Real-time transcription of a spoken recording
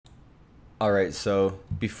Alright, so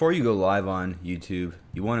before you go live on YouTube,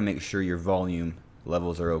 you want to make sure your volume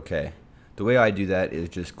levels are okay. The way I do that is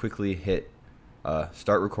just quickly hit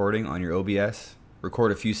start recording on your OBS,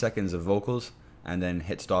 record a few seconds of vocals, and then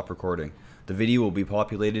hit stop recording. The video will be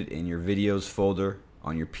populated in your videos folder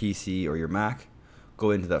on your PC or your Mac. Go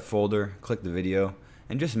into that folder, click the video,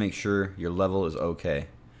 and just make sure your level is okay.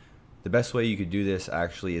 The best way you could do this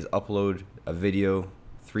actually is upload a video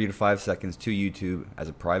 3 to 5 seconds to YouTube as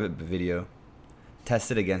a private video.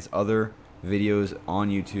 Test it against other videos on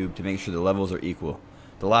YouTube to make sure the levels are equal.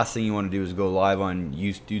 The last thing you want to do is go live on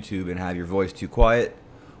YouTube and have your voice too quiet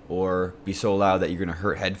or be so loud that you're going to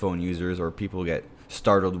hurt headphone users or people get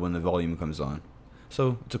startled when the volume comes on.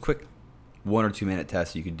 So it's a quick 1 or 2 minute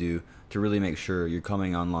test you could do to really make sure you're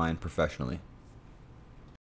coming online professionally.